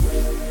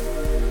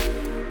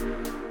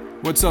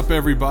What's up,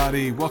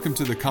 everybody? Welcome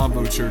to the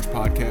Convo Church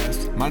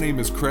podcast. My name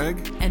is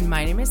Craig. And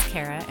my name is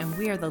Kara, and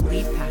we are the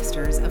lead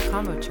pastors of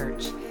Convo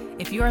Church.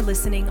 If you are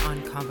listening on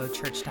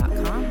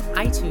convochurch.com,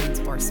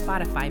 iTunes, or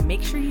Spotify,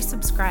 make sure you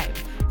subscribe,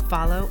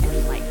 follow,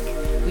 and like.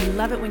 We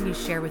love it when you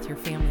share with your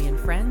family and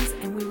friends,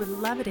 and we would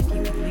love it if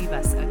you could leave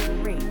us a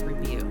great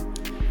review.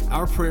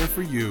 Our prayer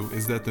for you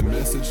is that the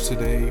message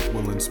today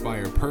will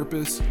inspire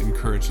purpose,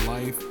 encourage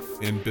life,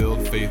 and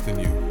build faith in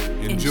you.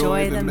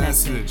 Enjoy the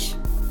message.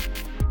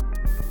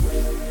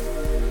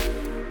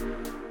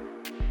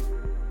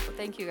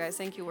 Thank you, guys.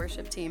 Thank you,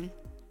 worship team.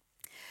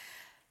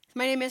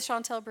 My name is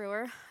Chantel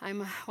Brewer.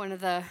 I'm one of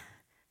the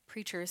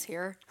preachers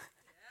here.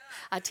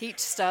 I teach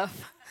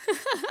stuff.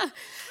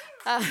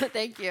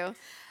 Thank you.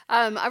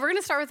 We're going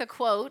to start with a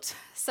quote.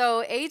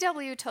 So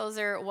A.W.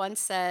 Tozer once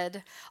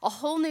said, "A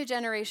whole new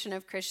generation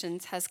of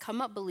Christians has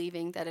come up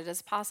believing that it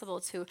is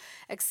possible to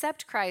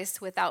accept Christ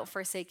without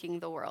forsaking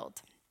the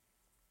world."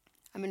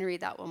 I'm going to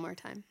read that one more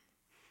time.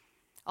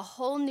 A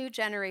whole new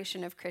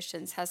generation of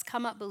Christians has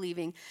come up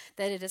believing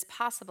that it is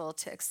possible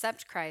to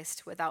accept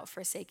Christ without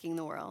forsaking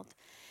the world.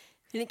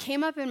 And it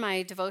came up in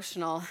my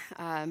devotional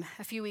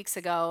a few weeks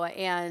ago,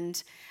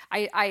 and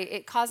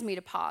it caused me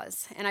to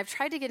pause. And I've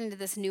tried to get into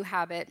this new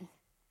habit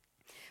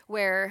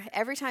where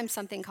every time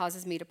something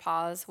causes me to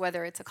pause,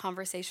 whether it's a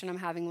conversation I'm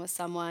having with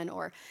someone,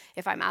 or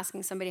if I'm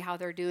asking somebody how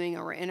they're doing,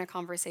 or we're in a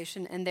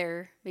conversation and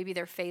maybe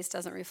their face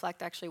doesn't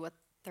reflect actually what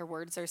their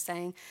words are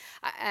saying,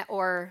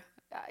 or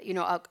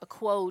a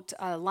quote,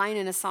 a line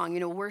in a song,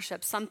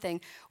 worship, something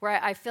where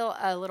I feel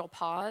a little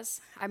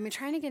pause. I've been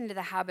trying to get into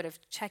the habit of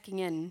checking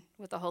in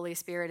with the Holy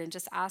Spirit and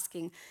just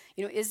asking,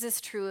 is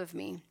this true of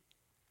me?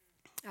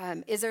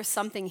 Is there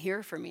something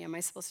here for me? Am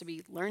I supposed to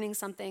be learning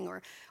something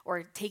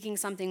or taking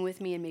something with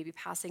me and maybe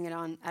passing it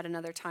on at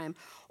another time?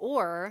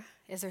 Or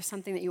is there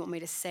something that you want me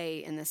to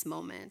say in this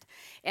moment?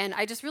 And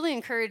I just really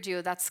encourage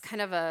you, that's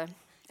kind of a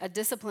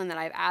discipline that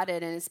I've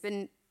added, and it's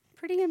been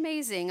pretty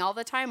amazing. All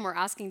the time we're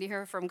asking to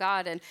hear from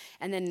God, and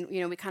then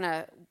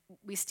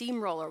we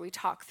steamroll or we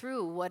talk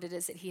through what it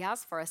is that He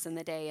has for us in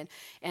the day,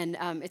 and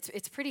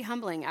it's pretty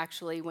humbling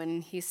actually when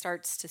He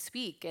starts to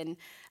speak. And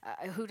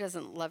who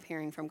doesn't love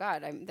hearing from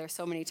God? There's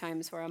so many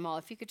times where I'm all,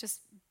 if you could just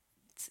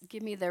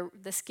give me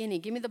the skinny,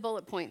 give me the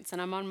bullet points, and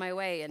I'm on my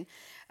way. And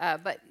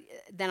but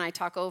then I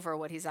talk over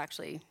what He's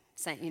actually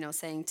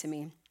saying to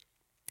me.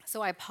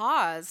 So I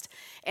paused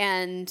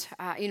and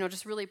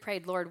just really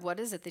prayed, Lord, what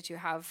is it that you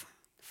have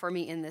for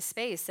me in this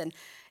space?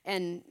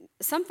 And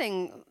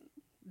something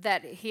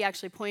that He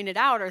actually pointed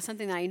out, or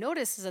something that I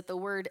noticed, is that the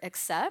word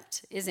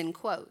accept is in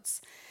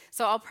quotes.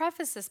 So I'll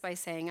preface this by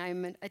saying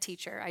I'm a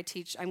teacher.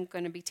 I'm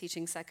going to be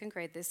teaching second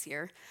grade this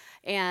year.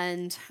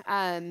 And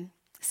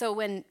so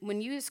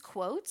when you use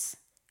quotes,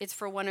 it's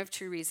for one of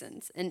two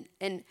reasons. And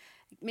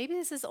maybe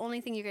this is the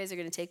only thing you guys are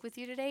going to take with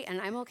you today,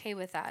 and I'm okay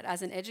with that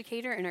as an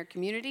educator in our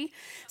community.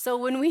 So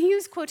when we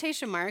use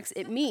quotation marks,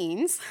 it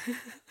means,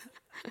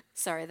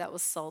 sorry, that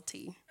was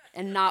salty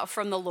and not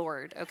from the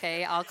Lord,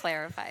 okay? I'll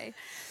clarify.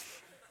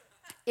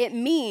 It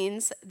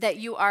means that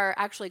you are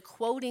actually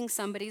quoting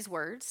somebody's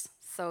words,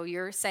 so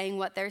you're saying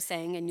what they're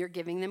saying and you're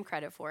giving them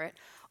credit for it.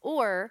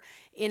 Or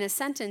in a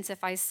sentence,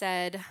 if I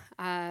said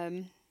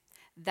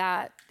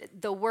that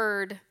the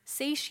word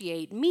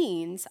satiate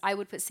means, I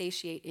would put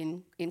satiate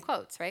in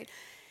quotes, right?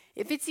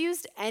 If it's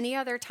used any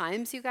other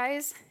times, you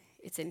guys,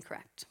 it's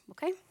incorrect,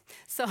 okay?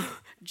 So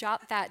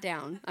jot that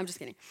down. I'm just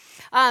kidding.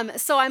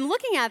 So I'm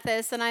looking at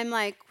this and I'm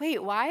like,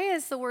 wait, why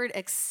is the word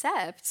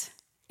accept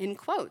in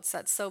quotes?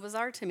 That's so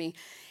bizarre to me.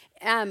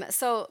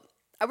 So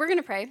we're going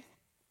to pray,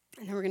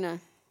 and then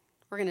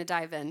we're gonna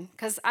dive in,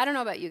 because I don't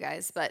know about you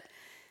guys, but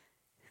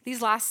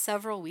these last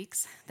several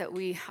weeks that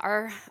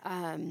our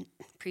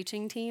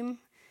preaching team,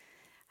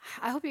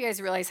 I hope you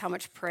guys realize how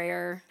much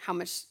prayer, how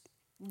much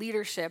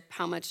leadership,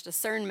 how much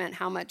discernment,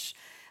 how much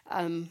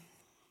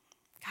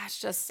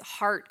just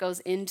heart goes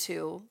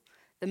into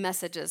the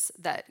messages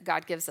that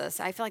God gives us.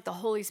 I feel like the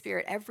Holy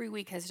Spirit every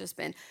week has just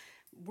been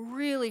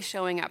really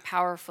showing up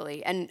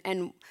powerfully.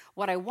 And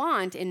what I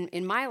want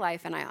in my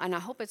life, and I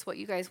hope it's what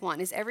you guys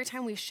want, is every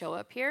time we show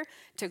up here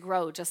to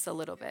grow just a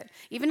little bit,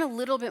 even a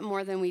little bit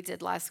more than we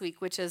did last week,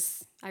 which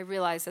is, I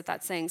realize that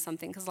that's saying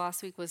something, because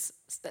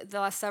the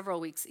last several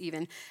weeks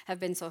even have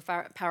been so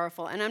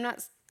powerful. And I'm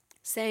not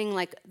saying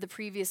like the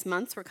previous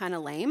months were kind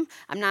of lame.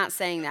 I'm not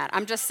saying that.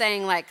 I'm just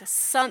saying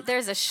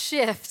there's a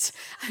shift.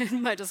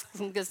 My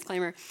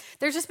disclaimer.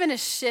 There's just been a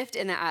shift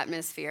in the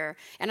atmosphere,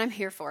 and I'm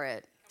here for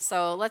it.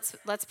 So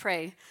let's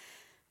pray.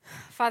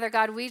 Father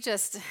God,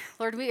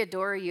 Lord, we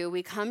adore you.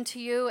 We come to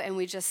you and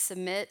we just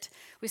submit.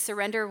 We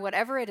surrender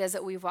whatever it is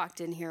that we've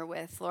walked in here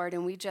with, Lord,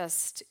 and we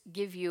just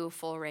give you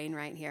full reign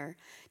right here.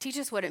 Teach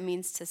us what it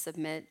means to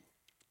submit.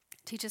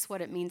 Teach us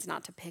what it means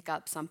not to pick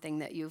up something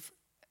that you've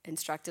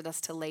instructed us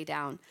to lay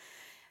down.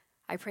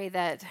 I pray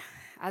that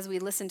as we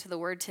listen to the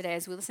word today,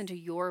 as we listen to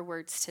your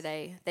words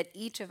today, that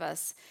each of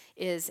us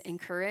is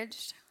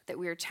encouraged, that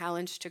we are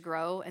challenged to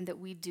grow, and that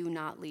we do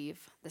not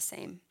leave the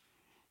same.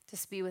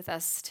 Just be with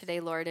us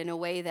today, Lord, in a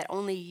way that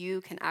only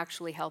you can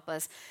actually help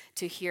us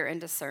to hear and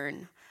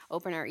discern.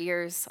 Open our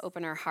ears,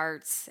 open our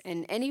hearts,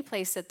 and any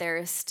place that there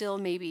is still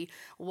maybe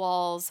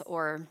walls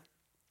or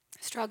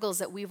struggles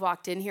that we've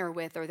walked in here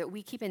with or that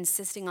we keep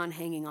insisting on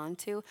hanging on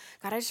to.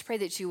 God, I just pray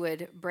that you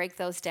would break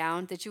those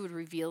down, that you would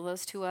reveal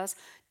those to us,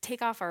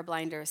 take off our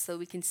blinders so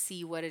we can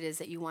see what it is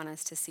that you want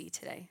us to see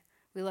today.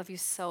 We love you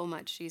so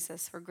much,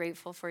 Jesus. We're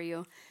grateful for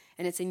you,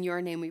 and it's in your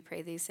name we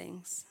pray these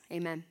things.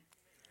 Amen.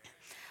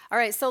 All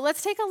right, so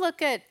let's take a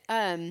look at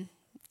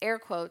air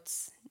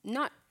quotes,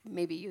 not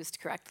maybe used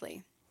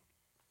correctly.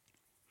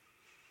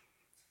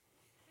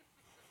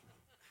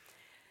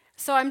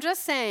 So I'm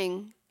just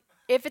saying,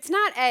 if it's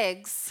not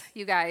eggs,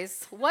 you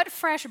guys, what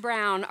fresh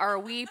brown are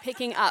we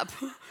picking up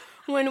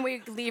when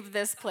we leave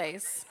this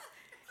place?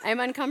 I'm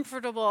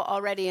uncomfortable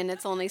already, and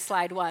it's only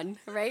slide 1,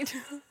 right?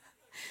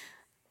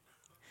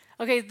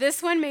 Okay,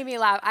 this one made me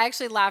laugh. I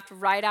actually laughed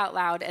right out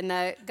loud, and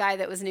the guy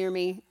that was near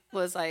me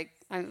was like,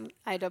 I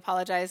had to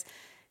apologize.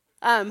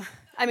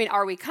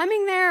 Are we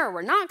coming there or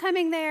we're not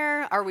coming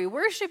there? Are we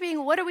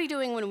worshiping? What are we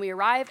doing when we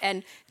arrive?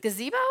 And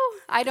gazebo?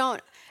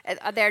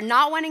 They're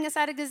not wanting us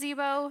at a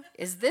gazebo.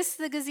 Is this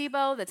the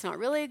gazebo that's not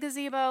really a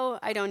gazebo?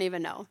 I don't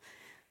even know.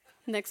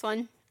 Next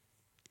one.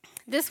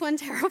 This one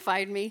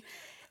terrified me,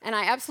 and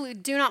I absolutely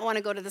do not want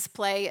to go to this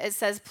play. It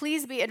says,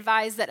 please be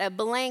advised that a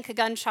blank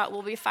gunshot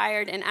will be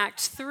fired in Act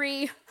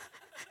 3.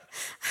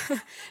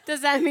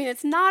 Does that mean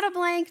it's not a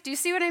blank? Do you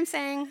see what I'm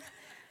saying?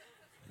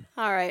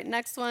 All right,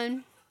 next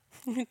one.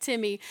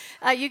 Timmy.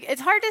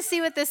 It's hard to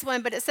see with this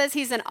one, but it says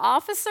he's an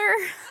officer.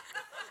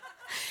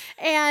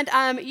 And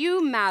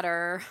you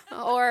matter,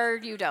 or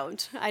you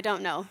don't. I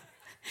don't know.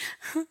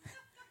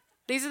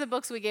 These are the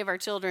books we gave our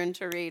children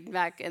to read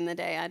back in the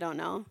day. I don't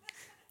know.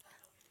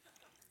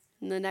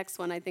 And the next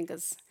one, I think,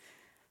 is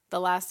the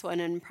last one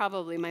and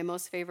probably my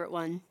most favorite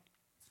one.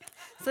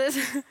 So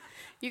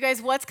you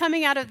guys, what's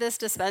coming out of this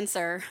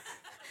dispenser?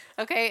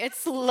 Okay,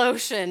 it's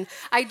lotion.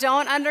 I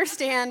don't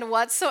understand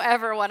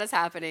whatsoever what is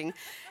happening.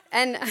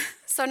 And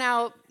so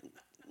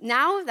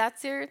now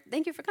that's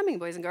thank you for coming,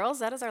 boys and girls.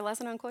 That is our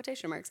lesson on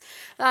quotation marks.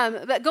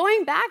 But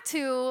going back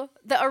to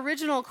the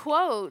original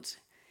quote,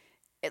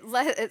 it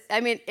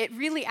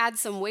really adds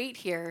some weight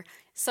here.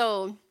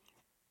 So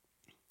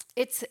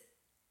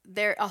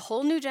a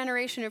whole new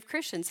generation of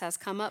Christians has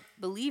come up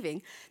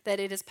believing that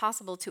it is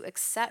possible to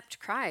accept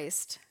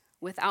Christ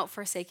without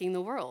forsaking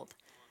the world.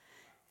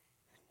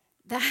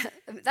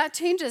 That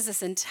changes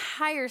this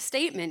entire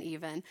statement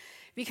even,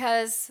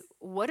 because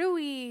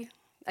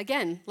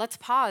again, let's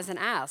pause and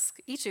ask,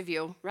 each of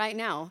you right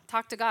now,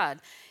 talk to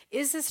God.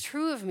 Is this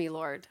true of me,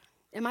 Lord?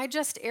 Am I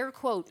just, air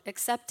quote,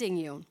 accepting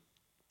you?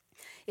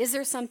 Is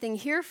there something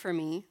here for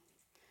me?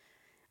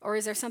 Or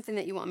is there something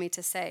that you want me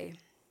to say?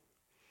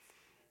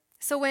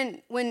 So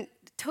when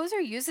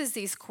Tozer uses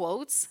these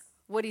quotes,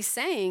 what he's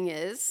saying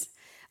is,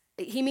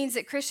 he means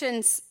that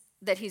Christians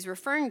that he's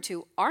referring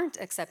to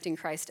aren't accepting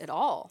Christ at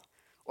all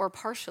or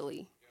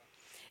partially.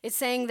 It's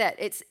saying that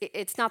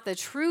it's not the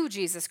true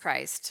Jesus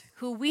Christ,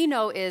 who we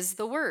know is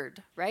the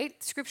Word,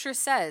 right? Scripture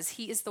says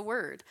he is the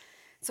Word.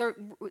 So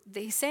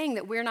he's saying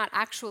that we're not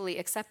actually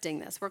accepting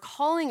this. We're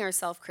calling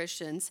ourselves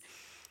Christians,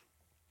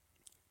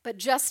 but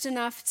just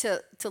enough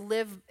to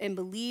live and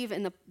believe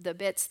in the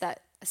bits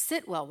that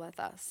sit well with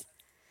us.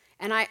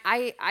 And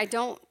I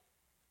don't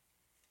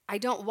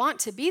want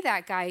to be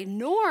that guy,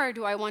 nor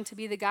do I want to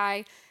be the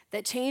guy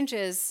that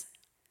changes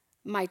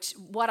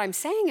what I'm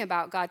saying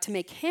about God to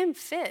make him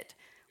fit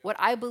what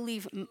I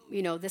believe,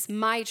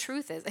 my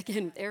truth is.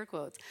 Again, air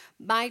quotes.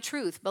 My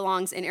truth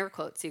belongs in air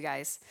quotes, you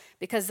guys,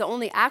 because the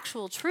only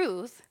actual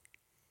truth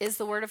is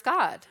the Word of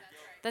God.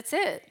 That's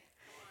it.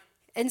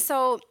 And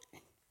so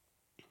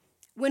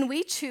when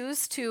we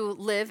choose to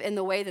live in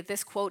the way that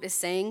this quote is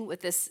saying,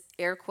 with this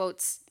air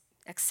quotes,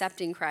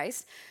 accepting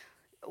Christ,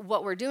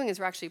 what we're doing is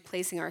we're actually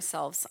placing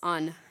ourselves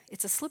on,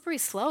 it's a slippery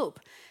slope,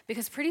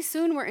 because pretty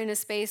soon we're in a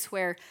space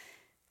where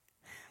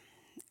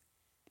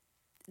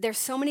there's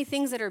so many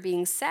things that are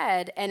being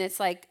said, and it's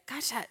like,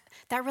 gosh,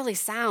 that really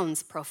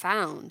sounds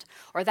profound,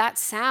 or that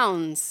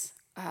sounds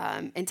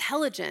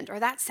intelligent, or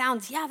that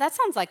sounds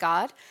like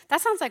God. That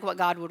sounds like what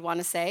God would want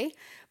to say,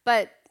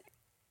 but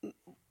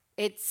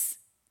it's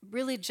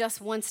really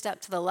just one step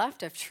to the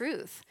left of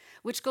truth,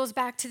 which goes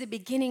back to the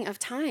beginning of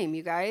time,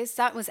 you guys.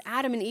 That was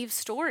Adam and Eve's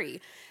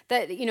story.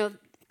 That,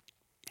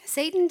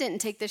 Satan didn't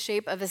take the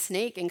shape of a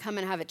snake and come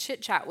and have a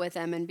chit-chat with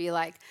them and be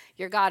like,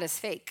 your God is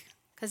fake.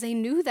 Because they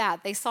knew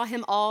that. They saw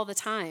him all the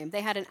time.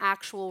 They had an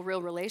actual,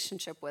 real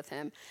relationship with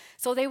him.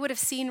 So they would have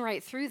seen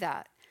right through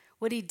that.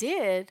 What he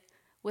did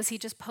was he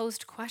just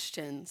posed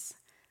questions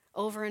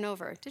over and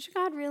over. Did your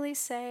God really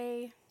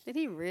say? Did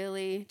he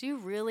really? Do you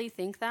really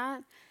think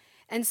that?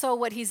 And so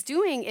what he's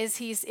doing is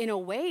he's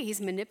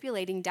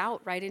manipulating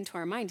doubt right into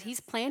our mind. He's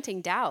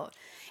planting doubt.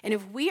 And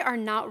if we are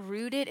not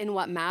rooted in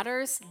what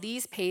matters,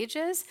 these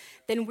pages,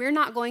 then we're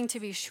not going to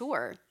be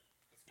sure.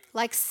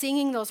 Like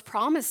singing those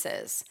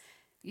promises.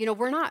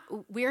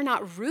 we're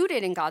not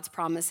rooted in God's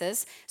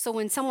promises. So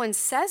when someone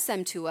says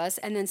them to us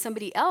and then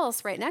somebody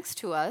else right next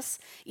to us,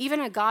 even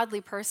a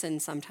godly person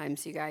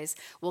sometimes, you guys,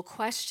 will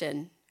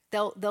question.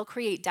 They'll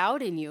create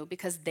doubt in you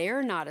because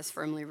they're not as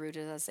firmly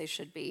rooted as they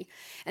should be.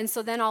 And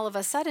so then all of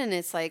a sudden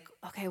it's like,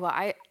 okay, well,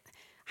 I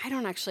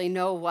don't actually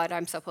know what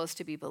I'm supposed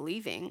to be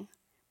believing.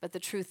 But the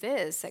truth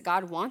is that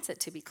God wants it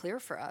to be clear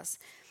for us.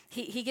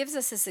 He gives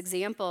us this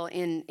example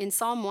in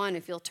Psalm 1,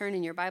 if you'll turn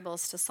in your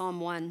Bibles to Psalm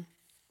 1.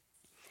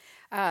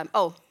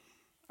 Are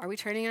we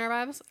turning in our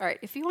Bibles? All right,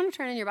 if you want to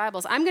turn in your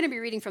Bibles, I'm going to be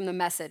reading from the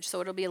Message, so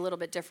it'll be a little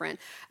bit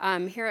different.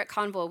 Here at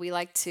Convo, we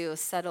like to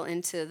settle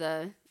into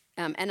the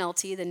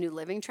NLT, the New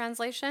Living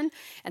Translation,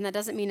 and that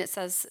doesn't mean it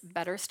says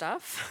better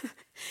stuff.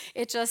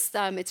 It just,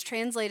 it's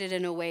translated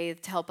in a way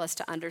to help us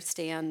to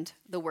understand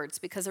the words,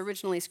 because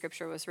originally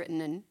Scripture was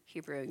written in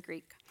Hebrew and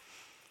Greek.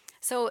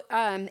 So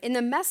in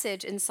the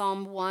Message, in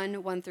Psalm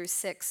 1 through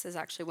 6 is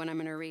actually what I'm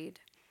going to read.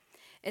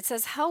 It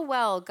says, "How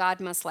well God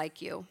must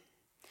like you.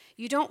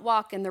 You don't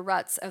walk in the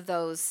ruts of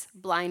those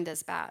blind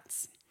as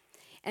bats.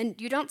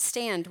 And you don't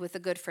stand with the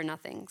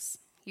good-for-nothings.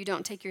 You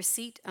don't take your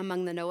seat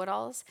among the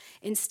know-it-alls.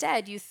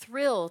 Instead, you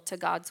thrill to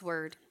God's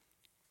word.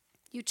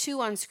 You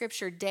chew on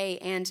Scripture day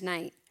and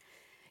night.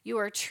 You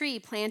are a tree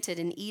planted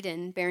in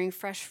Eden, bearing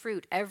fresh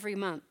fruit every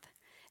month,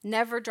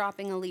 never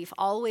dropping a leaf,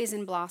 always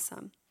in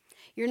blossom.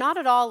 You're not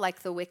at all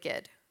like the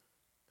wicked,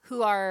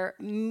 who are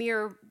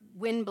mere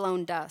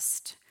wind-blown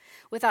dust,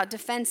 without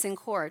defense in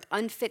court,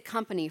 unfit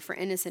company for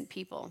innocent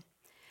people.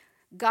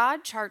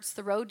 God charts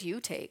the road you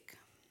take.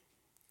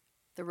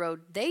 The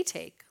road they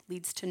take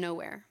leads to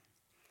nowhere."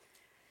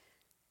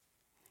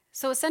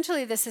 So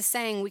essentially this is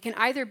saying we can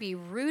either be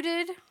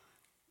rooted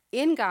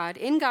in God,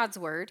 in God's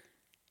word,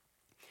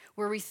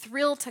 where we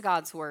thrill to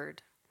God's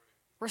word.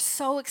 We're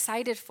so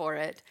excited for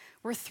it.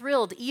 We're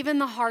thrilled, even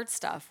the hard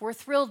stuff. We're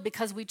thrilled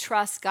because we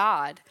trust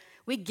God.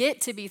 We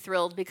get to be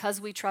thrilled because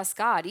we trust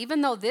God.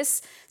 Even though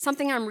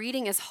something I'm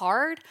reading is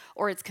hard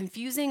or it's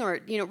confusing or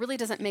really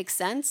doesn't make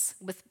sense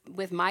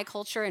with my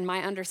culture and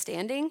my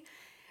understanding,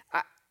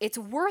 it's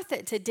worth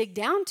it to dig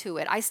down to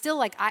it. I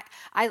still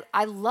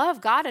I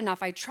love God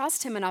enough, I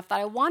trust him enough that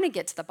I want to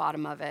get to the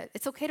bottom of it.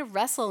 It's okay to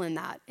wrestle in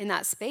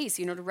that space,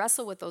 to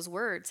wrestle with those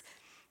words.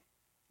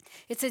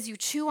 It says you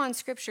chew on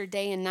Scripture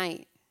day and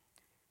night.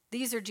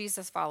 These are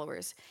Jesus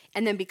followers.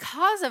 And then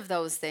because of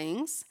those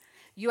things,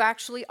 you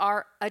actually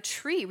are a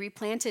tree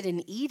replanted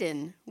in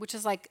Eden, which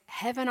is like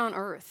heaven on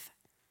earth.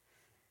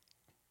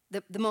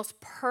 The most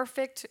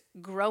perfect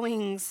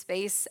growing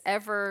space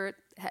ever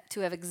to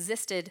have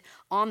existed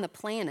on the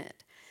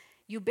planet.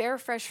 You bear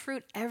fresh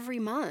fruit every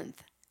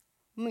month.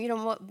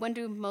 When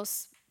do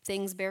most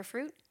things bear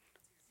fruit?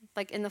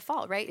 Like in the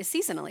fall, right? It's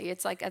seasonally.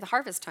 It's like at the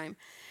harvest time.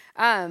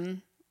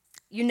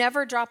 You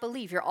never drop a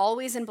leaf. You're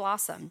always in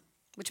blossom,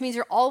 which means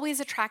you're always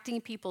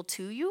attracting people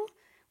to you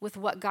with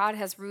what God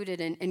has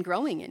rooted and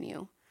growing in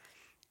you.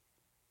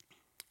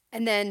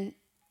 And then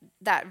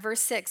that verse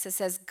 6, it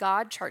says,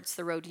 God charts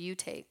the road you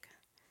take.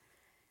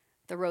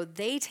 The road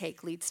they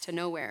take leads to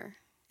nowhere.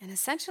 And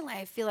essentially,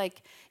 I feel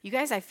like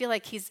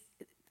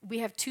we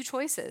have two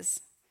choices.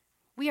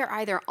 We are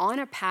either on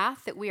a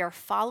path that we are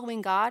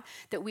following God,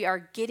 that we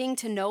are getting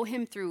to know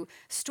him through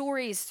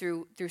stories,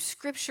 through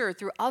Scripture,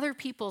 through other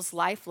people's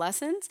life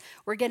lessons.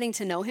 We're getting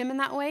to know him in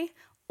that way,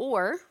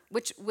 or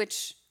which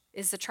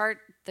is the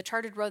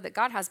charted road that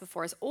God has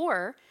before us,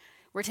 or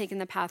we're taking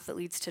the path that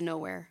leads to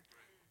nowhere.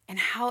 And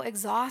how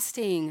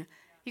exhausting.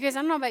 You guys, I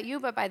don't know about you,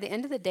 but by the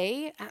end of the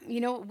day,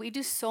 we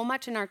do so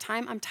much in our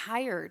time, I'm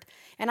tired.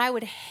 And I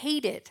would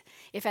hate it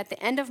if at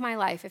the end of my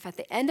life, if at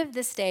the end of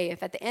this day,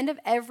 if at the end of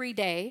every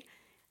day,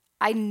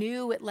 I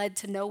knew it led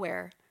to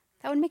nowhere.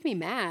 That would make me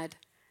mad.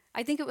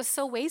 I think it was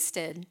so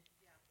wasted.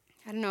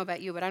 I don't know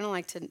about you, but I don't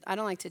like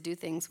to do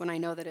things when I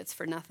know that it's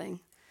for nothing.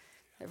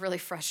 It really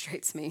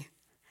frustrates me.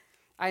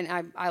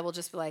 I will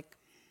just be like,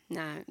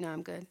 no,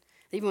 I'm good.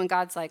 Even when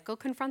God's like, go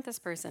confront this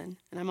person.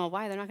 And I'm all,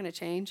 why? They're not going to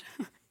change.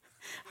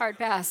 Hard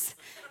pass.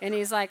 And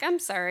he's like, I'm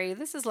sorry,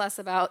 this is less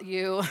about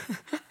you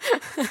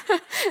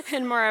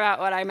and more about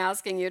what I'm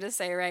asking you to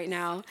say right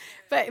now.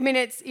 But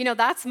it's,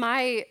 that's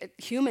my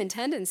human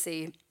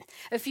tendency.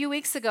 A few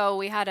weeks ago,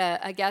 we had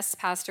a guest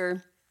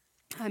pastor.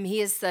 He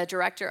is the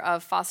director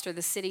of Foster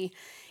the City.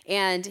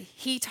 And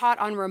he taught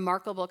on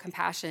remarkable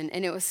compassion.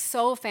 And it was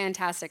so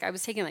fantastic. I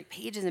was taking like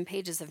pages and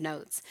pages of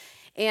notes.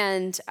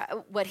 And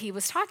what he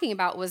was talking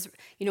about was,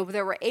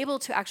 that we're able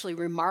to actually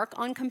remark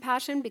on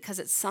compassion because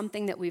it's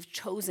something that we've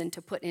chosen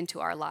to put into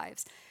our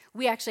lives.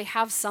 We actually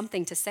have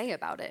something to say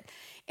about it.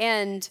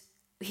 And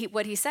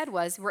what he said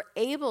was, we're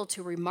able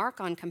to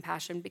remark on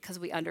compassion because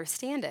we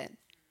understand it.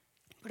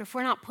 But if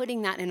we're not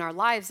putting that in our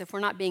lives, if we're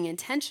not being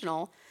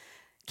intentional,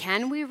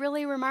 can we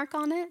really remark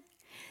on it?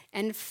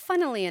 And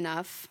funnily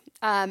enough,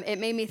 it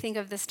made me think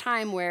of this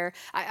time where,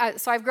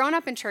 so I've grown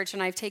up in church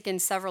and I've taken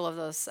several of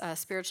those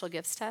spiritual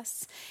gifts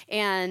tests.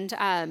 And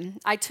the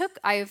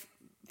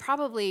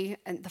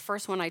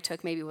first one I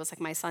took maybe was like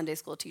my Sunday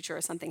school teacher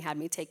or something had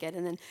me take it.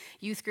 And then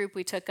youth group,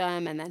 we took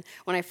them. And then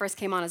when I first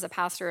came on as a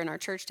pastor in our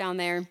church down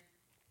there,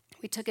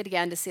 we took it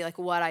again to see like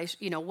what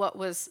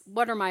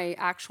are my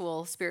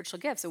actual spiritual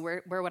gifts and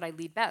where would I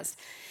lead best.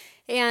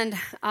 And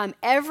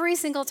every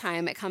single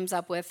time it comes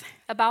up with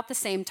about the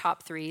same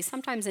top 3,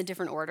 sometimes in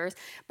different orders,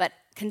 but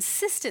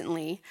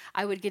consistently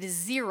I would get a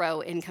 0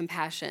 in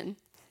compassion.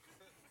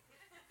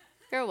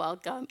 You're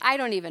welcome. I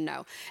don't even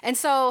know. And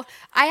so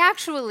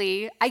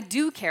I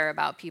do care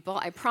about people,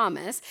 I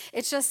promise.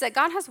 It's just that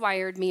God has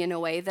wired me in a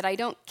way that I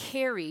don't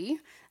carry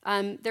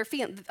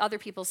other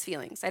people's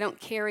feelings. I don't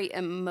carry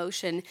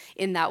emotion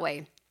in that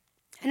way.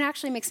 And it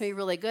actually makes me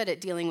really good at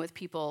dealing with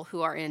people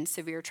who are in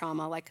severe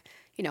trauma, like,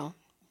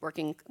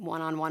 working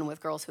one-on-one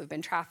with girls who have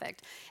been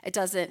trafficked. It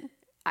doesn't,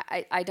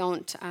 I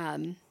don't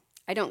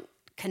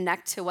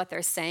connect to what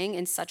they're saying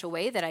in such a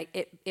way that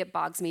it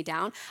bogs me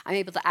down. I'm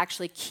able to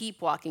actually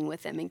keep walking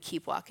with them and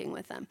keep walking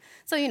with them.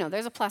 So,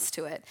 there's a plus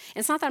to it.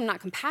 And it's not that I'm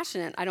not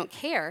compassionate. I don't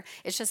care.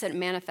 It's just that it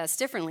manifests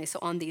differently. So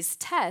on these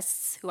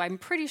tests, who I'm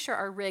pretty sure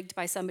are rigged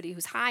by somebody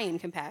who's high in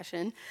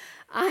compassion,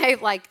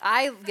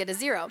 I get a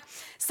 0.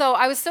 So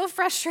I was so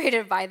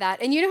frustrated by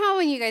that. And you know how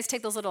when you guys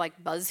take those little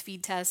like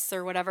BuzzFeed tests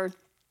or whatever,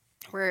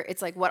 where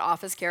it's like, what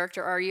office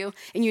character are you?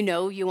 And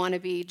you want to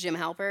be Jim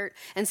Halpert.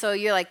 And so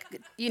you're like,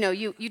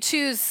 you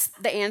choose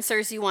the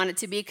answers you want it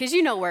to be because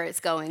you know where it's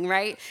going,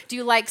 right? Do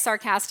you like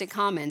sarcastic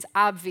comments?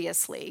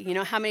 Obviously.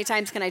 How many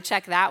times can I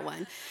check that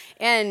one?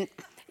 And,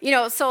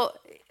 so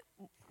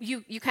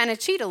you kind of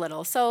cheat a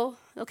little. So,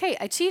 okay,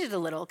 I cheated a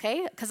little,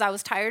 okay? Because I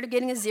was tired of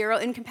getting a 0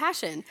 in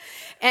compassion.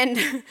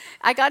 And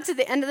I got to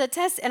the end of the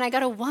test and I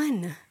got a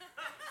 1.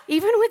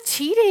 Even with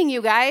cheating,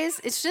 you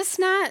guys, it's just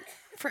not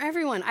for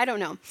everyone. I don't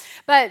know.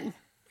 But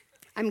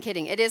I'm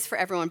kidding. It is for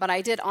everyone. But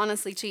I did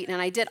honestly cheat,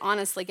 and I did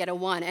honestly get a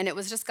 1. And it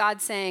was just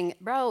God saying,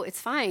 bro, it's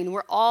fine.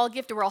 We're all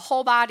gifted. We're a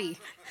whole body.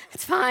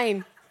 It's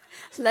fine.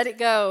 Let it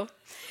go.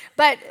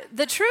 But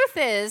the truth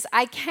is,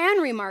 I can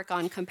remark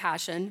on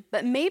compassion,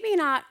 but maybe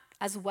not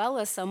as well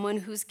as someone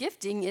whose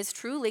gifting is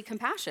truly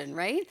compassion,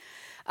 right?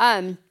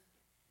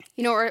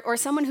 Or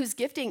someone whose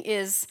gifting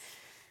is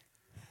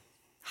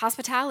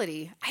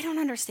hospitality. I don't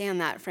understand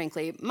that,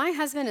 frankly. My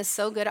husband is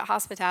so good at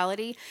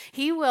hospitality.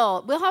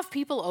 We'll have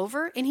people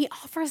over and he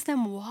offers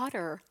them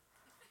water.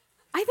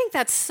 I think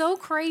that's so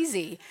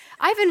crazy.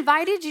 I've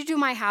invited you to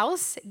my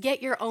house.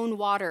 Get your own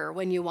water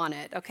when you want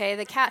it, okay?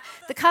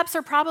 The cups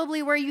are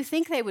probably where you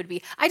think they would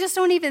be. I just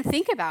don't even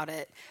think about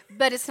it.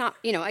 But it's not,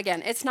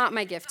 again, it's not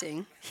my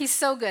gifting. He's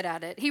so good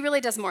at it. He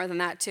really does more than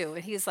that, too.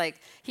 He's like,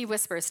 he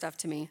whispers stuff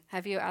to me.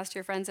 Have you asked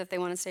your friends if they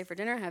want to stay for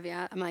dinner? Have you?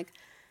 I'm like,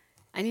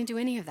 I didn't do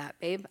any of that,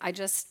 babe.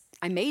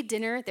 I made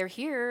dinner. They're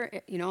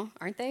here,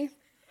 aren't they?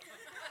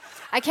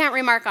 I can't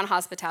remark on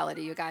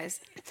hospitality, you guys.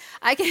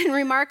 I can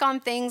remark on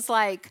things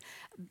like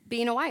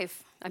being a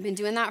wife. I've been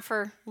doing that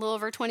for a little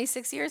over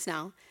 26 years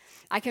now.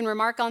 I can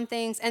remark on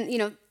things,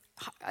 and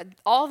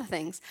all the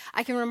things.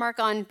 I can remark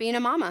on being a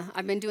mama.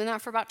 I've been doing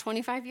that for about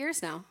 25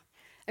 years now.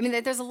 I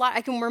mean, there's a lot.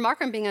 I can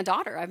remark on being a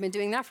daughter. I've been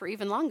doing that for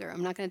even longer.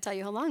 I'm not going to tell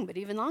you how long, but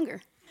even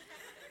longer.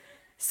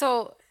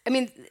 So,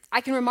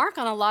 I can remark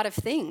on a lot of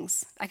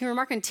things. I can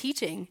remark on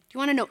teaching. Do you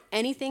want to know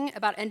anything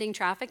about ending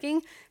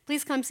trafficking?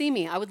 Please come see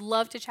me. I would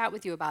love to chat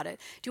with you about it.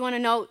 Do you want to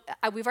know,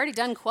 we've already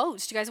done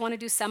quotes. Do you guys want to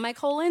do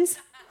semicolons?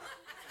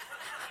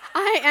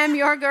 I am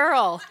your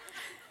girl.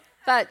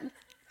 But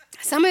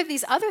some of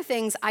these other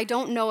things, I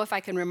don't know if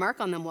I can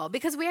remark on them well,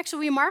 because we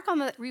remark on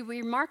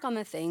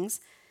the things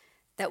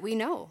that we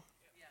know.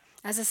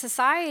 As a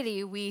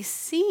society, we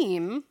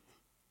seem,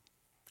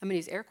 I'm going to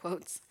use air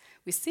quotes,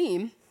 we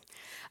seem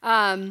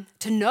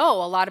to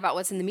know a lot about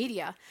what's in the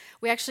media.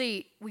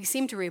 We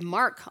seem to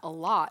remark a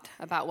lot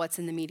about what's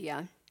in the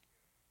media.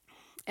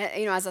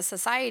 As a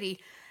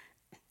society,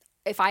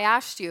 if I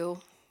asked you,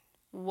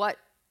 what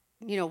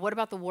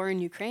about the war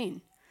in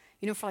Ukraine?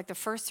 For like the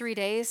first 3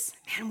 days,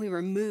 man, we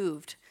were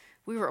moved.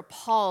 We were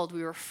appalled.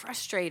 We were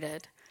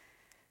frustrated.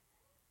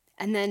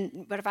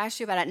 But if I asked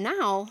you about it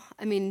now,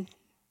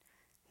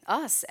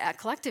 us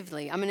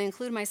collectively, I'm going to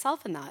include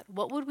myself in that.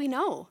 What would we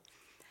know?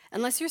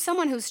 Unless you're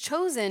someone who's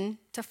chosen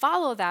to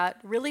follow that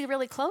really,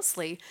 really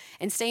closely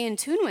and stay in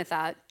tune with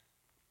that,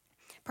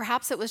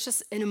 perhaps it was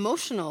just an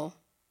emotional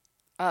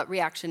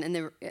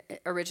reaction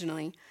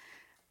originally.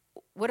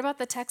 What about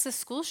the Texas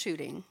school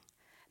shooting?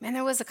 Man,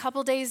 there was a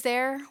couple days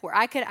there where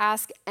I could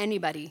ask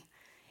anybody,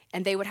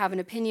 and they would have an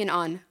opinion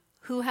on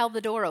who held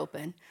the door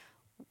open.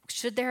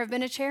 Should there have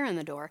been a chair in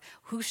the door?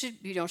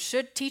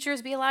 Should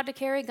teachers be allowed to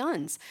carry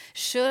guns?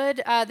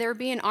 Should there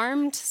be an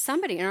armed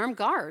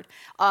guard?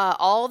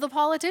 All the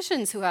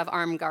politicians who have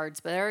armed guards,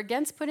 but are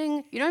against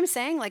putting, you know what I'm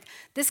saying? Like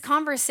this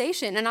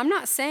conversation, and I'm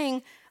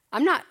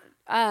not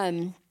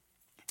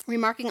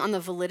remarking on the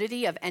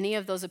validity of any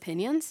of those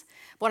opinions.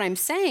 What I'm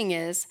saying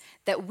is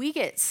that we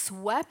get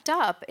swept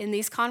up in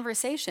these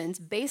conversations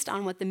based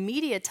on what the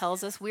media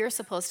tells us we're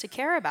supposed to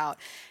care about.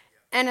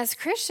 And as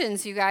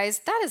Christians, you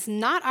guys, that is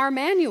not our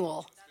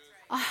manual.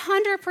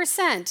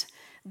 100%.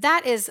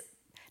 That is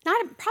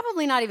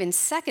probably not even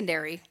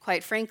secondary,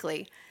 quite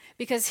frankly,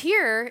 because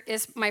here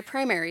is my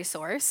primary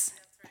source.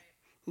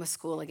 With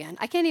school again.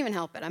 I can't even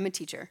help it. I'm a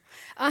teacher.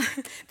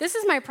 This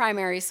is my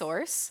primary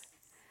source.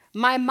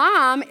 My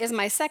mom is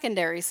my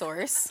secondary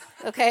source,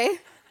 okay?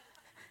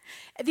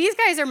 These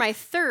guys are my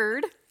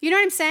third. You know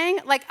what I'm saying?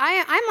 Like,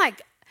 I'm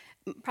like,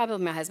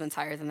 probably my husband's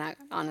higher than that,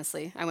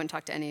 honestly. I wouldn't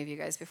talk to any of you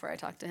guys before I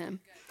talk to him.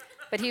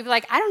 But he'd be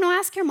like, I don't know,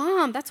 ask your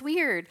mom. That's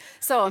weird.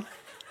 So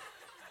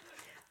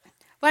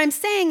what I'm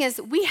saying is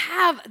we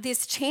have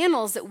these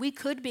channels that we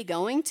could be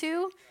going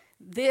to,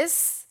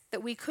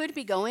 that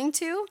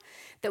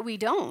we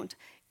don't.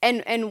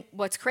 And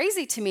what's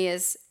crazy to me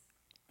is,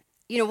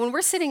 when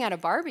we're sitting at a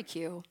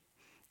barbecue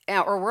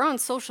or we're on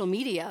social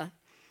media,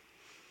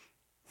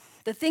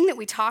 the thing that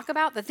we talk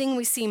about, the thing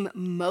we seem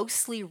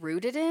mostly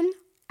rooted in,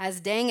 as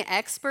dang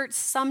experts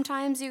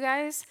sometimes, you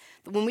guys,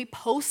 when we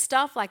post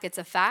stuff like it's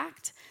a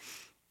fact,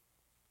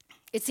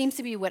 it seems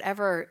to be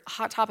whatever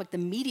hot topic the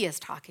media is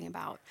talking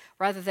about,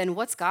 rather than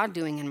what's God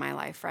doing in my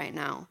life right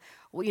now.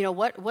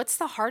 What's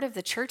the heart of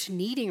the church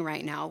needing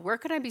right now? Where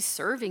could I be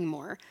serving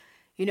more?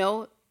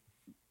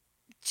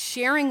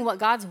 Sharing what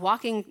God's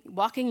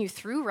walking you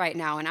through right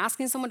now and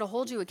asking someone to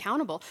hold you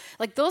accountable.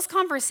 Like, those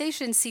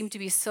conversations seem to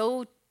be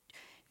so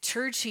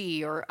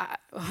churchy, or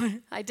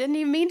I didn't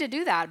even mean to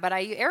do that, but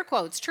I air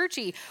quotes,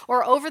 churchy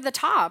or over the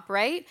top,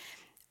 right?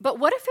 But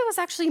what if it was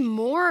actually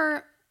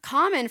more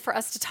common for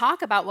us to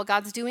talk about what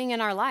God's doing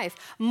in our life,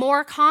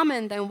 more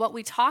common than what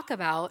we talk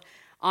about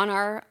on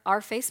our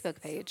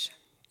Facebook page?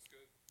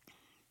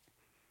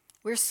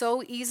 We're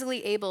so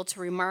easily able to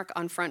remark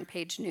on front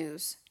page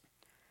news.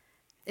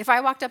 If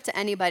I walked up to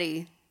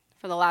anybody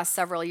for the last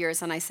several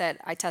years and I said,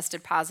 I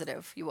tested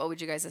positive, what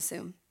would you guys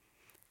assume?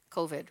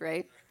 COVID,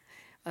 right?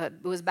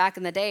 It was back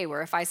in the day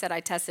where if I said I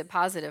tested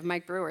positive,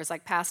 Mike Brewer's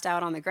like passed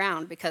out on the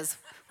ground because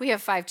we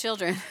have 5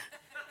 children.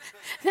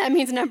 That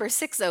means number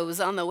 6-0's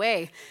on the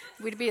way.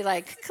 We'd be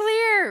like,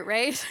 clear,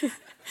 right?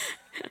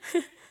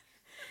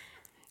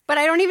 But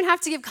I don't even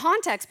have to give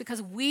context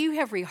because we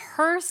have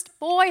rehearsed,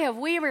 have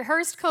we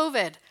rehearsed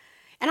COVID.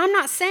 And I'm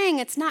not saying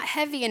it's not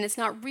heavy and it's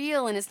not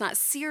real and it's not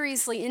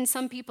seriously in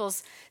some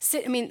people's,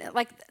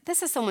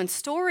 this is someone's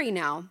story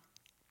now.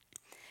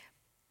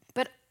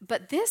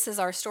 But this is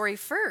our story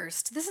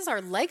first. This is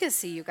our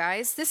legacy, you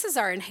guys. This is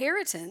our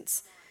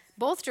inheritance.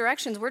 Both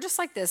directions. We're just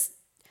like this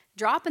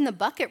drop in the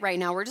bucket right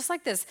now. We're just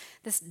like this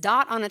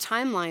dot on a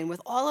timeline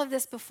with all of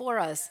this before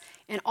us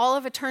and all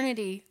of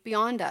eternity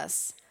beyond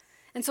us.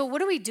 And so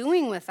what are we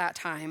doing with that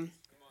time?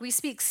 We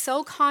speak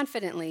so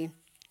confidently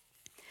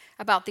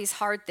about these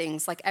hard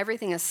things, like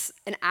everything is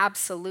an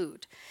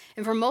absolute.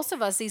 And for most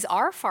of us, these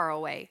are far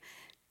away.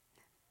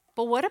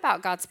 But what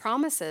about God's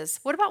promises?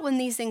 What about when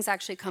these things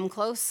actually come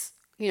close,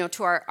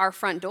 to our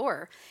front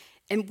door?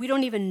 And we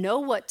don't even know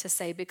what to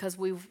say because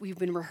we've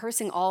been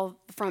rehearsing all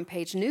the front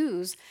page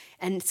news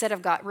instead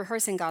of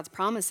rehearsing God's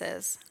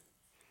promises.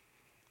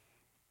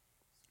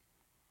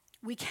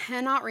 We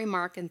cannot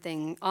remark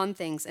on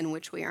things in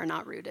which we are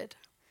not rooted.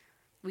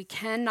 We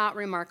cannot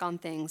remark on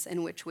things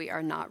in which we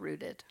are not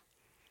rooted.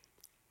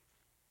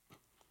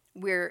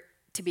 We're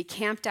to be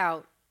camped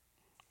out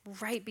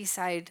right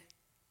beside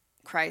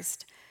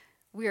Christ.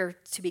 We are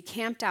to be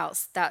camped out,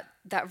 that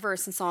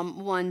verse in Psalm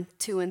 1,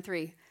 2, and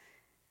 3.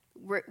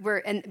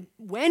 And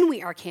when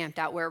we are camped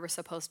out where we're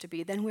supposed to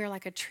be, then we're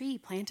like a tree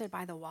planted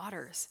by the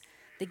waters,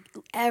 the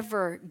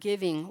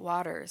ever-giving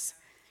waters.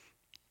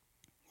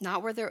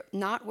 Not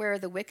where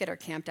the wicked are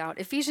camped out.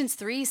 Ephesians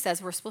 3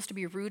 says we're supposed to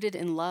be rooted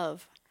in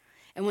love.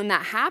 And when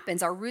that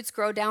happens, our roots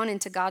grow down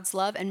into God's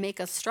love and make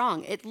us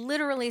strong. It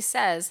literally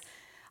says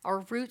our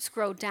roots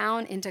grow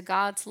down into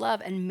God's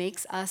love and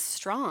makes us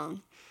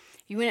strong.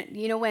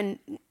 When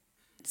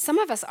some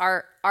of us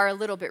are a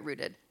little bit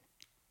rooted,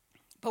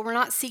 but we're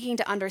not seeking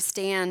to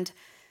understand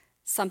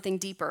something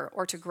deeper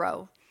or to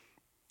grow.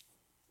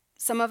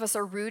 Some of us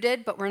are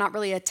rooted, but we're not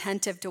really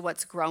attentive to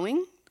what's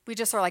growing. We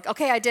just are like,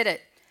 okay, I did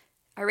it.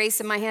 I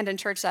raised my hand in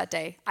church that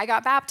day. I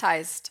got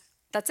baptized.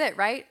 That's it,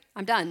 right?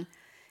 I'm done.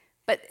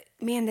 But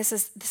man, this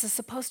is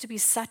supposed to be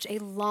such a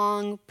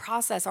long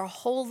process. Our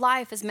whole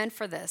life is meant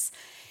for this.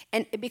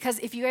 And because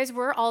if you guys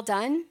were all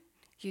done,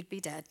 you'd be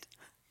dead.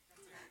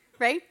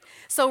 Right?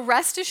 So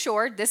rest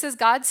assured, this is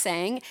God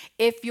saying,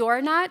 if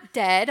you're not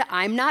dead,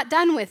 I'm not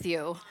done with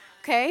you.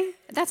 Okay?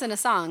 That's in a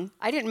song.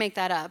 I didn't make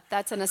that up.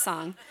 That's in a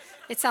song.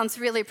 It sounds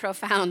really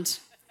profound.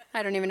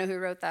 I don't even know who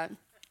wrote that.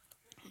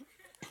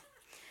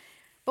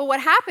 But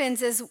what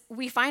happens is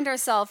we find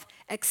ourselves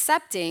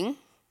accepting,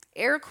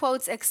 air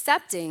quotes,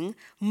 accepting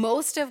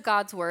most of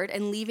God's word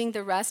and leaving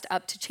the rest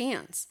up to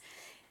chance.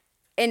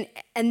 And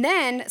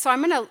then, so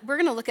we're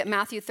gonna look at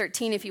Matthew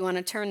 13 if you want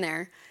to turn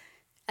there.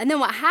 And then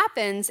what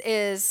happens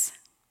is,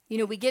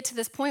 we get to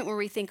this point where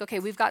we think, okay,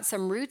 we've got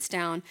some roots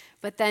down,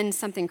 but then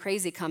something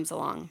crazy comes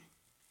along,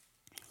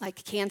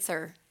 like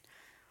cancer,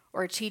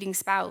 or a cheating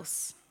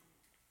spouse,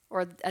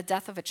 or a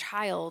death of a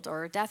child,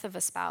 or a death of a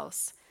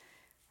spouse.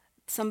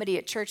 Somebody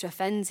at church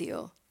offends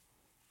you.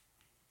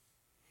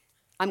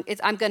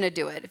 I'm going to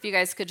do it. If you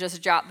guys could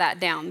just jot that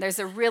down. There's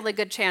a really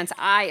good chance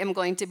I am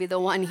going to be the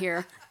one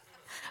here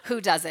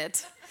who does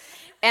it.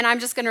 And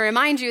I'm just going to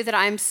remind you that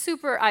I'm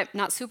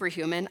not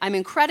superhuman, I'm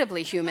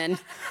incredibly human.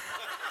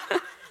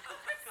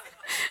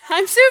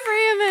 I'm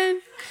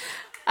superhuman.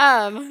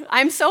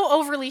 I'm so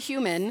overly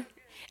human,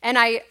 and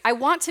I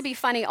want to be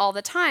funny all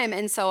the time,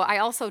 and so I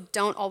also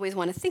don't always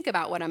want to think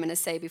about what I'm going to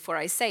say before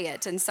I say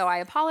it, and so I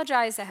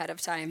apologize ahead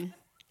of time.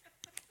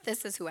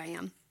 This is who I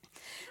am.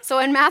 So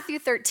in Matthew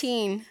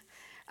 13,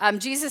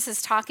 Jesus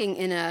is talking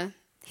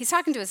he's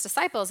talking to his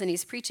disciples, and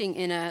he's preaching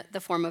in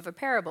the form of a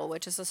parable,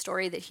 which is a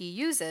story that he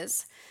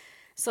uses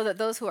so that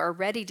those who are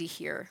ready to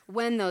hear,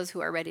 when those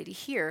who are ready to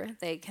hear,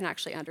 they can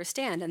actually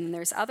understand. And then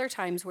there's other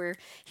times where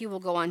he will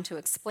go on to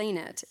explain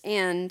it.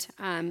 And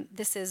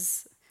this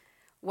is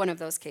one of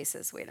those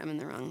cases. Wait, I'm in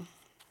the wrong.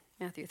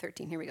 Matthew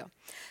 13, here we go.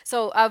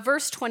 So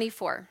verse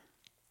 24.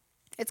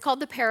 It's called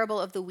the parable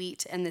of the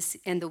wheat and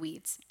the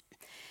weeds.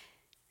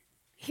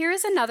 Here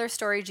is another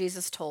story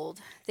Jesus told.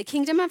 The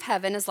kingdom of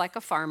heaven is like a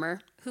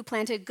farmer who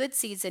planted good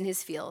seeds in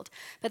his field.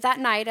 But that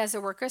night, as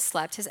the workers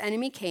slept, his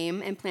enemy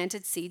came and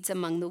planted seeds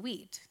among the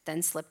wheat,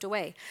 then slipped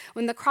away.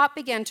 When the crop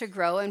began to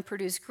grow and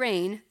produce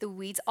grain, the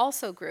weeds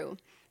also grew.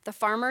 The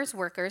farmer's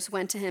workers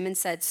went to him and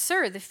said,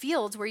 "Sir, the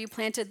fields where you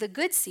planted the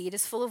good seed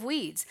is full of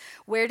weeds.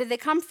 Where did they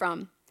come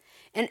from?"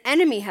 "An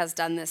enemy has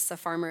done this," the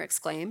farmer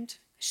exclaimed.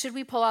 "Should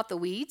we pull out the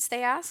weeds?"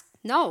 they asked.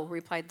 "No,"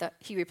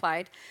 he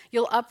replied.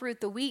 "You'll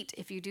uproot the wheat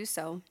if you do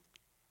so.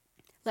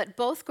 Let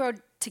both grow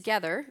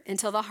together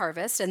until the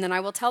harvest, and then I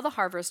will tell the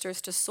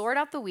harvesters to sort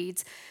out the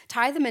weeds,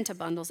 tie them into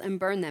bundles, and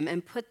burn them,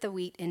 and put the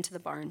wheat into the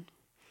barn."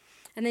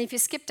 And then if you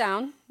skip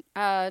down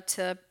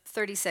to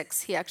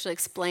 36, he actually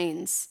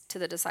explains to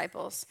the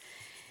disciples.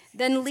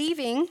 Then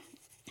leaving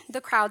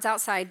the crowds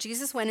outside,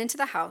 Jesus went into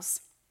the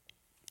house.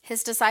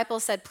 His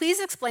disciples said, "Please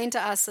explain to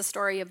us the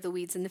story of the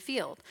weeds in the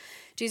field."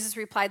 Jesus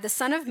replied, "The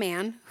Son of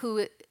Man,"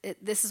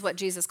 this is what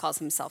Jesus calls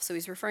himself, so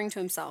he's referring to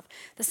himself.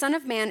 "The Son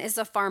of Man is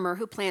a farmer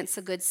who plants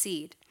a good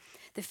seed.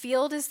 The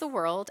field is the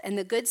world, and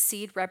the good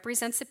seed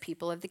represents the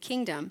people of the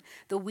kingdom.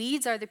 The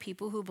weeds are the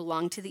people who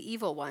belong to the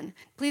evil one."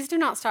 Please do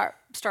not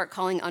start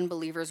calling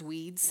unbelievers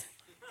weeds.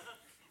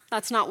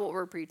 That's not what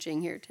we're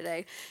preaching here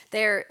today.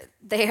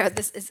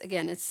 This is,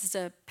 again, it's just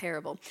a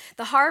parable.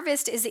 "The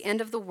harvest is the end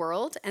of the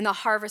world, and the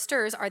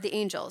harvesters are the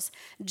angels.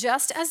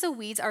 Just as the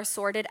weeds are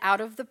sorted out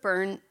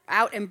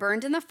and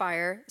burned in the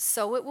fire,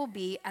 so it will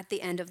be at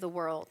the end of the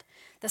world.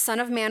 The Son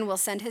of Man will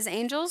send his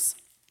angels,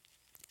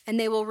 and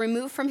they will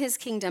remove from his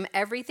kingdom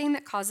everything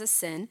that causes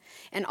sin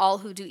and all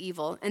who do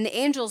evil. And the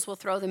angels will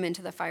throw them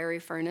into the fiery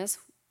furnace,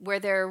 where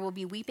there will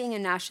be weeping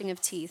and gnashing of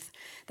teeth.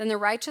 Then the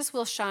righteous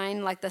will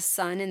shine like the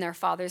sun in their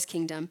Father's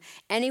kingdom.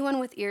 Anyone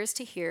with ears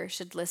to hear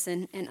should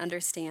listen and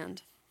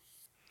understand."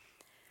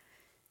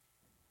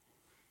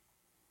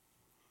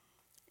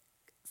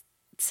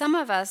 Some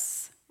of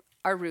us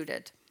are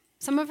rooted.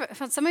 Some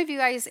of you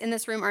guys in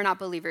this room are not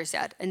believers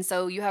yet, and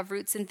so you have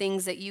roots in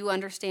things that you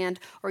understand,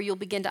 or you'll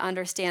begin to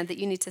understand that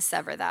you need to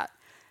sever that.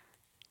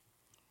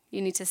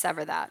 You need to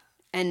sever that.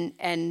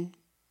 And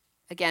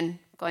again,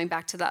 going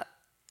back to that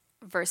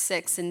verse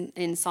 6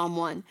 in Psalm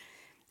 1,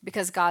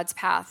 because God's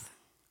path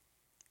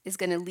is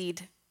going to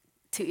lead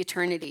to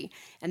eternity,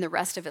 and the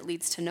rest of it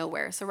leads to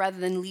nowhere. So rather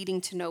than leading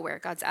to nowhere,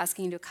 God's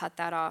asking you to cut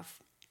that off.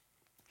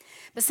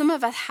 But some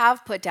of us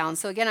have put down.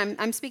 So again,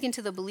 I'm speaking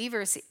to the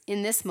believers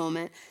in this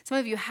moment. Some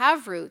of you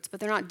have roots, but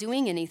they're not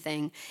doing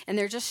anything, and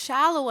they're just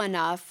shallow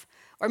enough,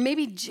 or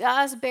maybe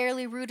just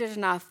barely rooted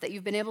enough that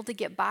you've been able to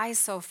get by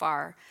so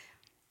far.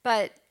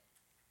 But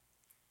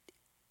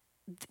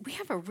we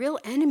have a real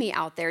enemy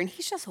out there, and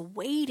he's just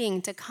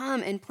waiting to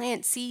come and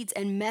plant seeds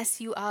and mess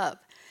you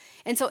up.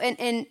 And so,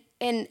 and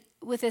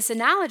with this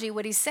analogy,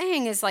 what he's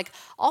saying is like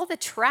all the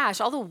trash,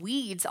 all the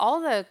weeds,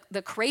 all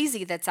the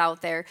crazy that's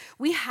out there,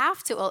 we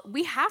have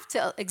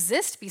to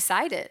exist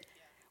beside it.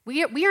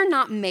 We are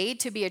not made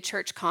to be a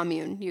church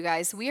commune, you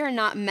guys. We are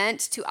not meant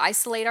to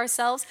isolate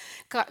ourselves.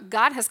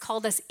 God has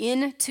called us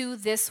into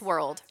this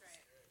world,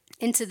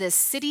 into this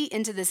city,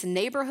 into this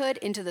neighborhood,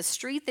 into the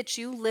street that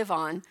you live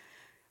on.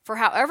 For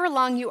however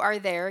long you are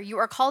there, you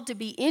are called to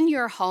be in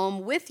your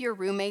home with your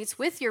roommates,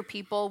 with your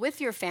people,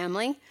 with your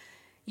family.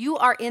 You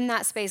are in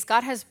that space.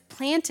 God has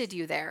planted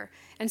you there.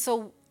 And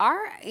so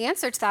our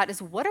answer to that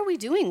is, what are we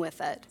doing with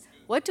it?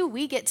 What do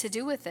we get to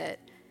do with it?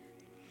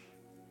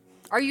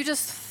 Are you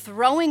just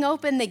throwing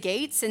open the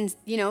gates and,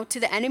 to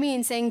the enemy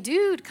and saying,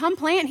 "Dude, come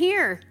plant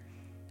here"?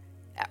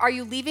 Are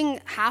you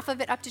leaving half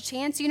of it up to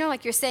chance?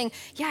 Like you're saying,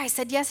 "Yeah, I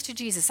said yes to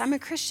Jesus. I'm a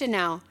Christian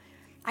now.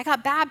 I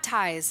got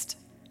baptized.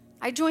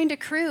 I joined a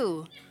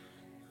crew."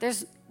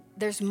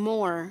 There's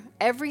more.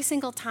 Every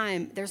single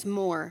time, there's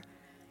more.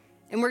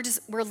 And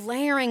we're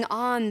layering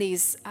on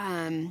these,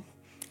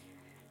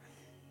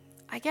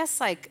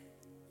 like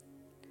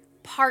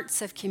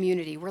parts of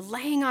community. We're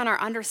laying on our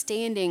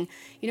understanding.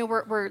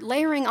 We're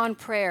layering on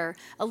prayer,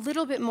 a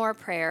little bit more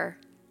prayer,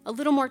 a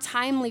little more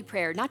timely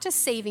prayer, not just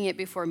saving it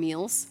before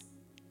meals.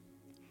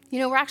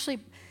 We're actually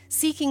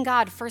seeking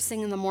God first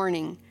thing in the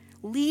morning,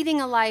 leading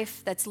a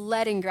life that's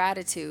led in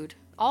gratitude.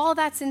 All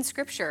that's in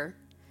Scripture.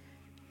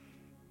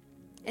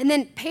 And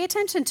then pay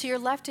attention to your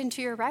left and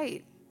to your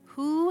right.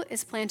 Who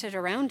is planted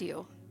around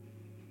you?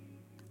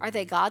 Are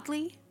they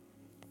godly?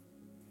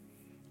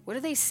 What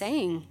are they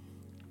saying?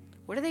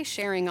 What are they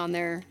sharing on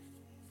their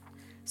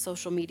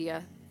social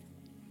media?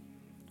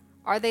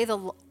 Are they the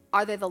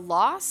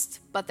lost,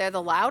 but they're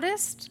the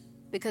loudest?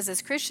 Because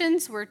as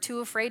Christians, we're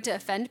too afraid to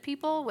offend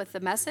people with the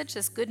message,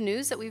 this good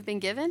news that we've been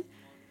given.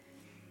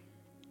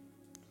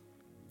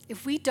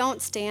 If we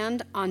don't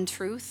stand on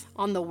truth,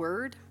 on the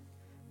word,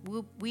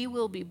 we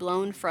will be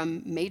blown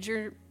from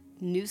major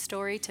news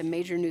story to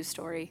major news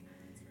story.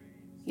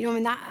 You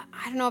know,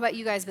 I don't know about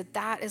you guys, but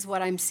that is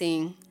what I'm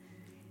seeing.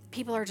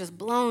 People are just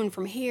blown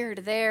from here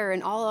to there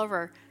and all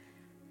over.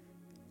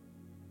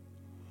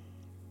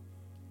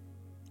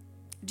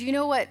 Do you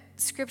know what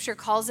Scripture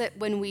calls it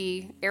when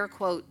we, air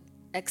quote,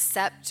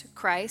 accept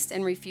Christ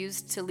and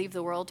refuse to leave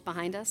the world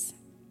behind us?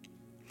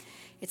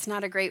 It's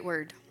not a great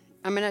word.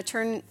 I'm going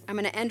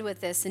to end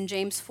with this in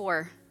James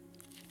 4.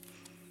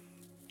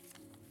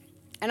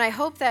 And I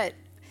hope that,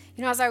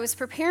 you know, as I was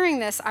preparing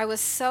this, I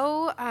was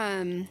so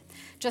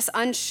just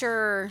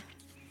unsure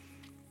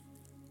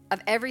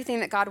of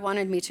everything that God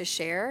wanted me to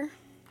share.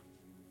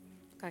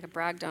 I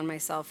bragged on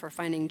myself for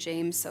finding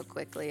James so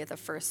quickly at the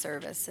first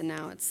service, and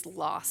now it's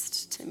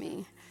lost to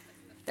me.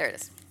 There it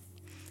is.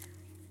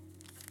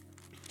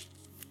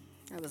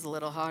 I was a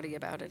little haughty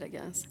about it, I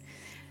guess.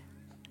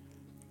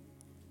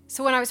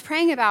 So when I was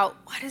praying about,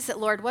 what is it,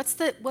 Lord? What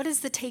is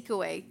the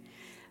takeaway?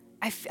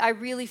 I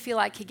really feel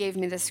like he gave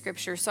me this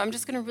scripture. So I'm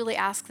just going to really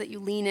ask that you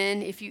lean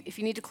in. If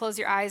you need to close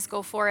your eyes,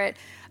 go for it.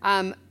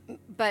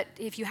 But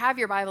if you have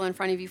your Bible in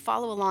front of you,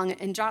 follow along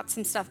and jot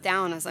some stuff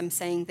down as I'm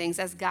saying things.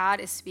 As God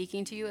is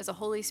speaking to you, as the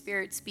Holy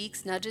Spirit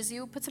speaks, nudges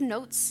you, put some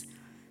notes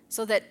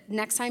so that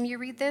next time you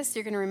read this,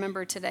 you're going to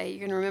remember today. You're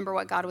going to remember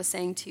what God was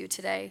saying to you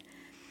today.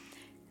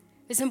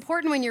 It's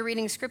important when you're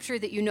reading scripture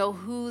that you know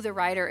who the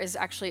writer is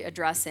actually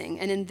addressing.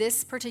 And in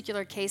this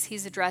particular case,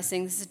 this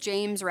is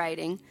James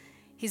writing.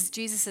 He's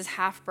Jesus'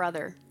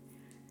 half-brother.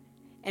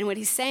 And what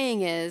he's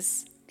saying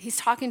is, he's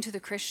talking to the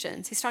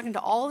Christians. He's talking to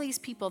all these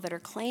people that are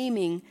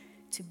claiming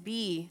to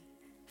be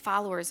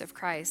followers of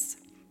Christ.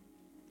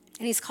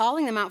 And he's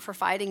calling them out for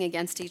fighting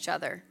against each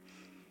other.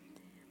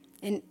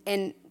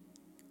 And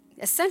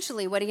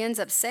essentially what he ends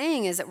up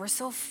saying is that we're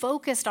so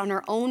focused on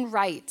our own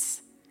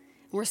rights.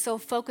 We're so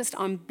focused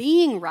on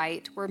being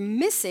right, we're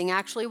missing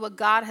actually what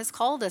God has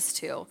called us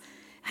to.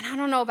 And I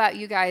don't know about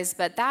you guys,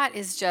 but that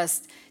is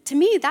just, to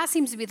me, that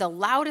seems to be the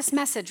loudest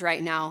message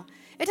right now.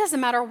 It doesn't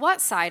matter what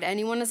side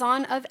anyone is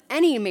on of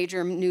any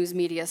major news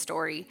media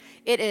story.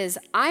 It is,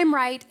 I'm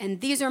right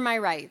and these are my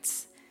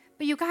rights.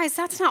 But you guys,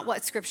 that's not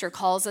what Scripture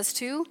calls us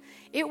to.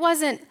 It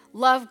wasn't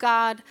love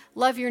God,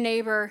 love your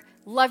neighbor,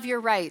 love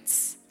your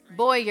rights.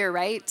 Boy, you're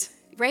right.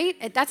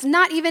 Right? That's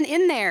not even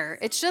in there.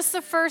 It's just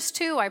the first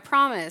two, I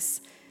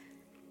promise.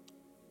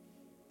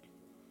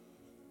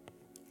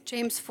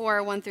 James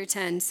 4,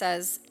 1-10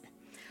 says,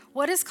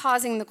 "What is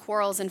causing the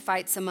quarrels and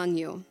fights among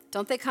you?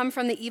 Don't they come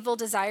from the evil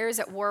desires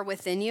at war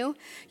within you?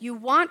 You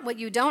want what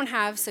you don't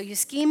have, so you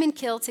scheme and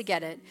kill to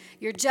get it.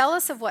 You're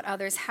jealous of what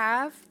others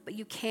have, but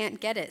you can't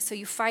get it, so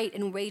you fight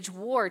and wage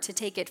war to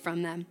take it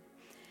from them.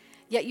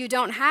 Yet you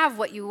don't have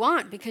what you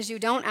want because you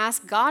don't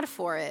ask God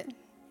for it.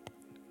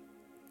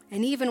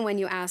 And even when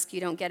you ask,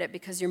 you don't get it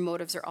because your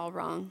motives are all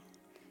wrong.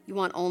 You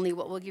want only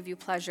what will give you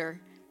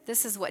pleasure."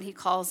 This is what he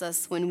calls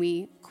us when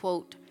we,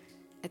 quote,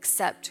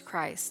 accept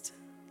Christ,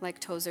 like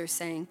Tozer's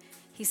saying.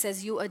 He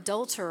says, "You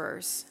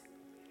adulterers,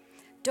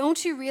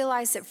 don't you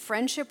realize that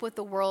friendship with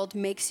the world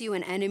makes you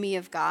an enemy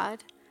of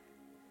God?"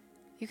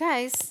 You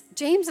guys,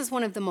 James is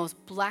one of the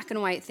most black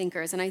and white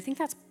thinkers, and I think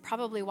that's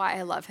probably why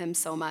I love him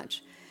so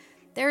much.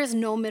 There is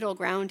no middle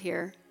ground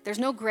here. There's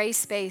no gray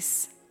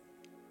space.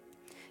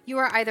 You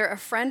are either a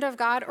friend of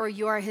God or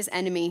you are his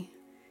enemy.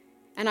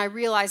 And I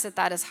realize that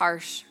that is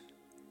harsh,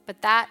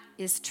 but that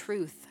is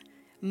truth.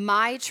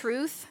 My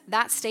truth,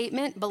 that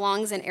statement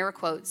belongs in air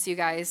quotes, you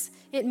guys.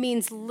 It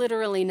means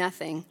literally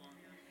nothing.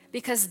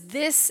 Because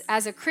this,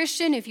 as a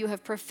Christian, if you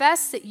have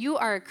professed that you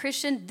are a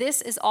Christian,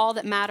 this is all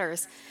that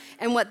matters.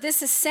 And what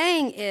this is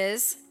saying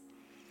is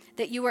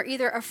that you are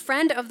either a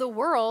friend of the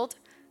world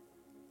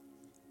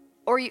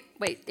or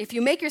if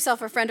you make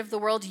yourself a friend of the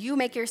world, you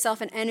make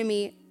yourself an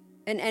enemy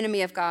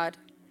of God.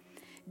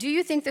 Do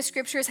you think the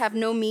scriptures have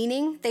no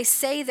meaning? They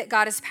say that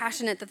God is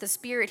passionate, that the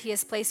spirit he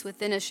has placed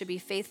within us should be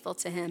faithful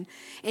to him.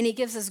 And he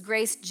gives us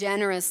grace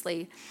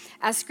generously.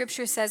 As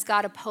scripture says,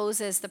 God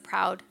opposes the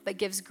proud, but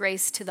gives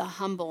grace to the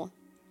humble.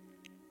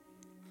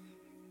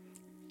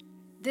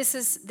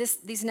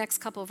 These next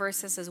couple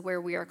verses is where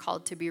we are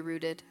called to be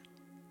rooted.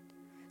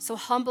 So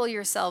humble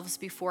yourselves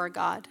before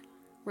God.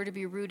 We're to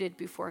be rooted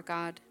before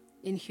God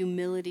in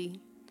humility.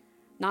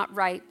 Not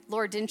right.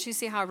 Lord, didn't you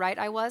see how right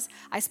I was?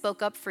 I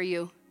spoke up for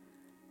you.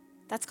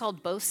 That's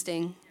called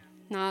boasting,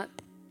 not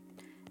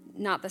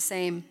the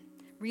same.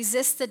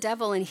 Resist the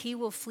devil and he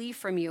will flee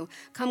from you.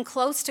 Come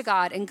close to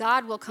God and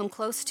God will come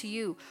close to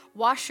you.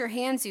 Wash your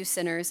hands, you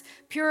sinners.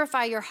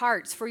 Purify your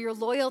hearts, for your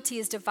loyalty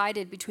is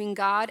divided between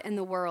God and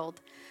the world.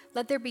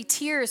 Let there be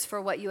tears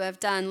for what you have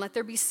done. Let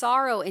there be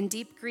sorrow and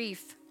deep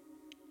grief.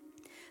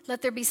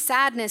 Let there be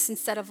sadness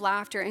instead of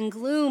laughter and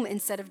gloom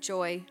instead of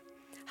joy.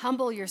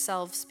 Humble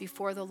yourselves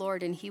before the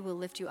Lord, and he will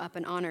lift you up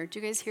in honor. Do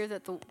you guys hear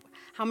that?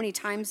 How many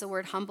times the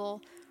word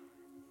humble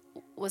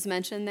was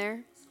mentioned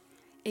there?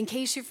 In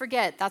case you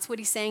forget, that's what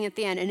he's saying at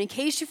the end. And in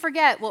case you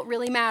forget what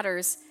really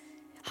matters,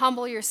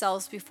 humble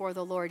yourselves before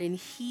the Lord, and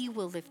he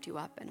will lift you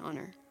up in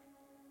honor.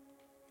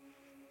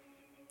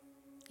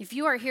 If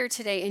you are here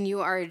today and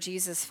you are a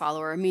Jesus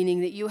follower, meaning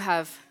that you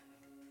have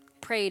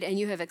prayed and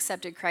you have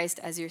accepted Christ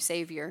as your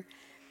Savior,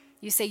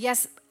 you say,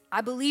 yes,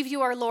 I believe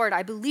you are Lord.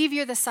 I believe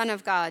you're the Son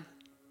of God.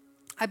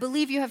 I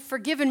believe you have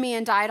forgiven me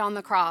and died on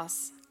the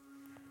cross.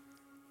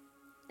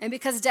 And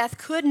because death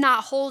could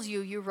not hold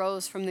you, you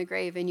rose from the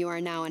grave and you are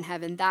now in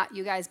heaven. That,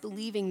 you guys,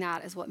 believing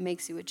that is what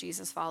makes you a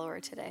Jesus follower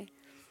today.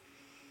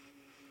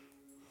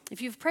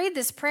 If you've prayed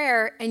this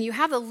prayer and you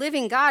have the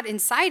living God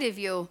inside of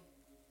you,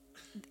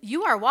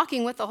 you are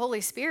walking with the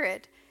Holy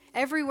Spirit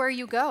everywhere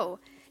you go.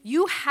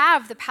 You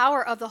have the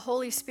power of the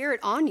Holy Spirit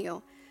on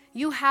you.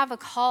 You have a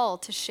call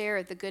to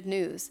share the good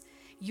news.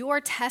 Your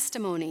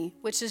testimony,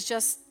 which is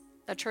just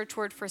a church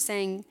word for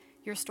saying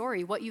your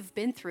story, what you've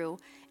been through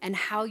and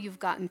how you've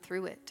gotten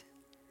through it.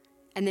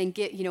 And then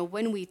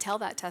when we tell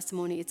that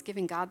testimony, it's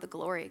giving God the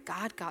glory.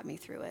 God got me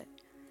through it.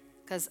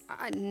 Because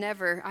I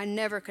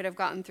never could have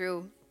gotten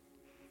through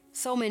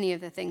so many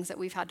of the things that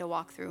we've had to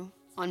walk through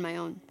on my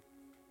own.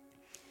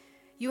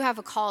 You have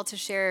a call to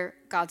share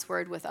God's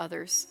word with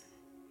others,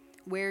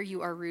 where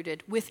you are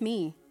rooted, with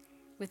me,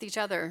 with each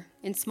other,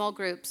 in small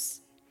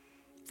groups,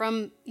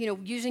 from,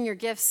 using your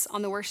gifts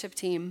on the worship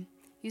team,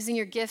 using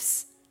your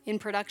gifts in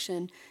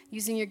production,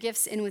 using your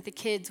gifts in with the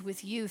kids,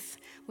 with youth,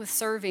 with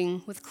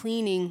serving, with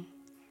cleaning.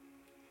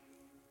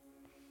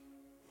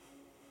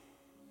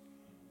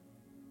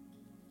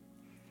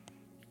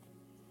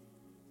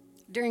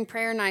 During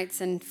prayer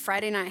nights and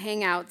Friday night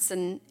hangouts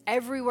and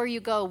everywhere you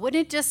go,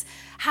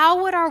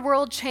 how would our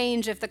world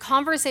change if the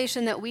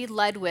conversation that we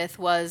led with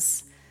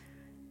was,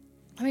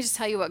 let me just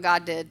tell you what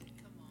God did.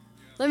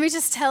 Let me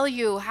just tell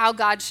you how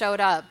God showed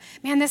up.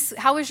 Man,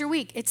 how was your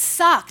week? It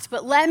sucked,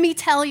 but let me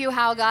tell you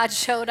how God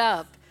showed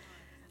up.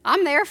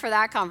 I'm there for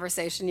that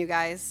conversation, you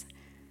guys.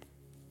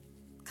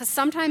 Because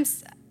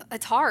sometimes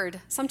it's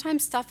hard.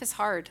 Sometimes stuff is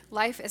hard.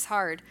 Life is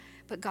hard,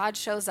 but God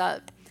shows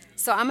up.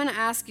 So I'm going to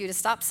ask you to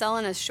stop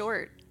selling us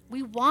short.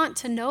 We want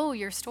to know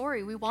your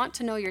story. We want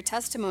to know your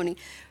testimony.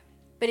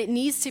 But it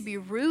needs to be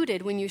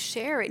rooted. When you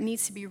share, it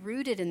needs to be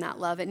rooted in that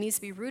love. It needs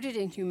to be rooted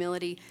in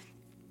humility.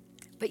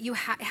 But it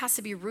has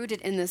to be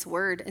rooted in this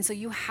word. And so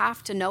you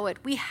have to know it.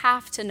 We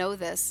have to know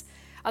this.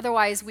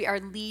 Otherwise,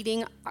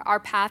 our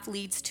path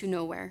leads to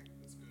nowhere.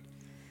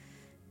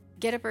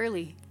 Get up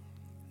early.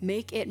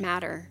 Make it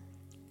matter.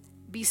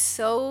 Be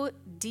so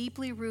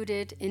deeply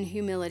rooted in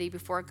humility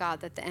before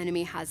God that the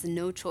enemy has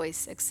no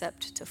choice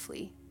except to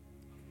flee.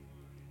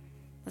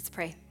 Let's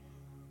pray.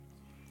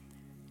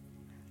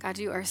 God,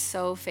 you are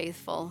so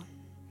faithful.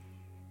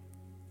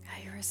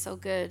 God, you are so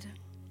good.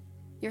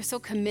 You're so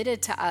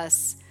committed to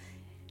us.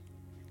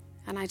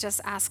 And I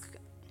just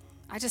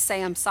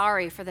say I'm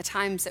sorry for the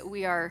times that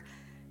we are,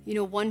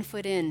 1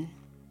 foot in,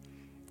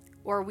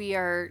 or we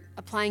are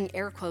applying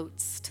air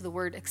quotes to the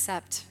word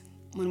accept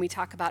when we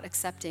talk about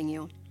accepting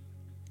you.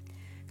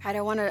 God,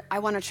 I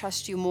want to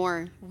trust you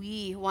more.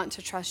 We want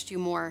to trust you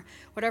more.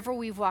 Whatever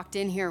we've walked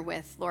in here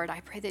with, Lord, I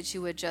pray that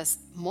you would just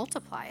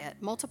multiply it.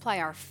 Multiply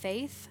our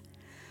faith.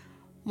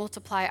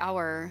 Multiply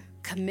our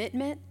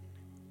commitment.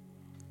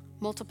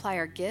 Multiply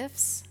our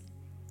gifts.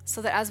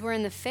 So that as we're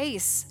in the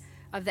face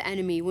of the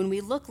enemy, when we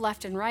look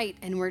left and right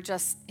and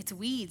it's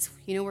weeds,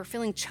 we're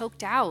feeling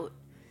choked out,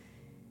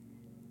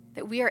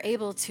 that we are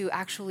able to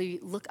actually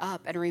look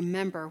up and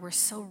remember we're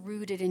so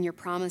rooted in your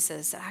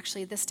promises that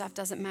actually this stuff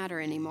doesn't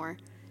matter anymore.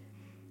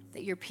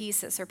 That your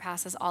peace that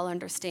surpasses all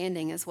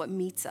understanding is what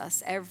meets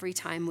us every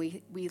time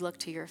we look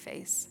to your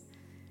face.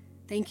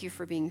 Thank you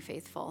for being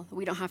faithful.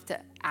 We don't have to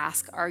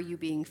ask, are you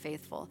being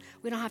faithful?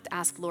 We don't have to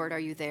ask, Lord, are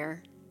you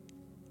there?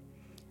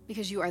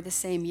 Because you are the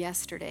same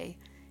yesterday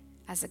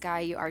as a guy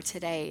you are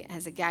today,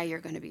 as a guy you're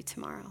going to be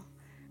tomorrow.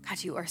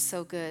 God, you are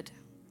so good.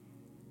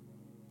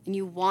 And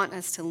you want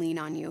us to lean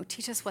on you.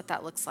 Teach us what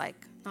that looks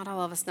like. Not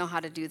all of us know how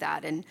to do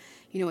that. And,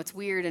 it's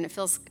weird and it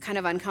feels kind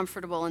of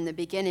uncomfortable in the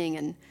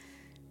beginning.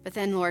 But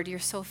then, Lord, you're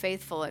so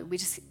faithful. We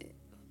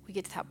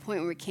get to that point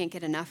where we can't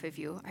get enough of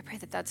you. I pray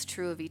that that's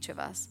true of each of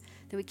us,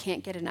 that we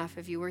can't get enough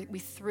of you. We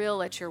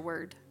thrill at your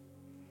word.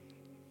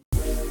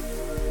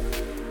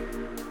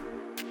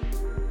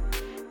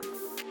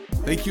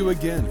 Thank you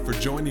again for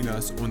joining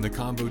us on the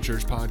Convo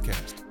Church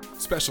podcast.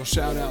 Special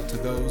shout out to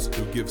those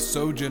who give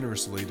so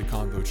generously to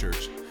Convo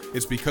Church.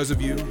 It's because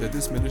of you that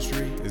this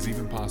ministry is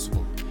even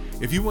possible.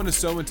 If you want to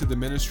sow into the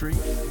ministry,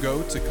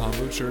 go to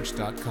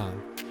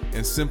convochurch.com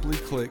and simply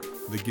click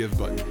the give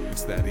button.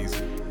 It's that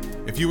easy.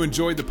 If you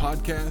enjoyed the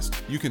podcast,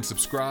 you can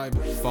subscribe,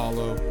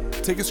 follow,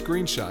 take a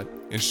screenshot,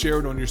 and share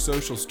it on your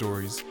social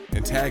stories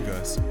and tag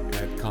us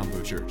at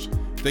Convo Church.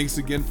 Thanks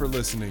again for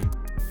listening.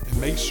 And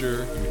make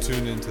sure you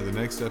tune in to the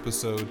next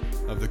episode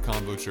of the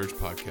Convo Church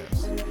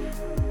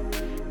podcast.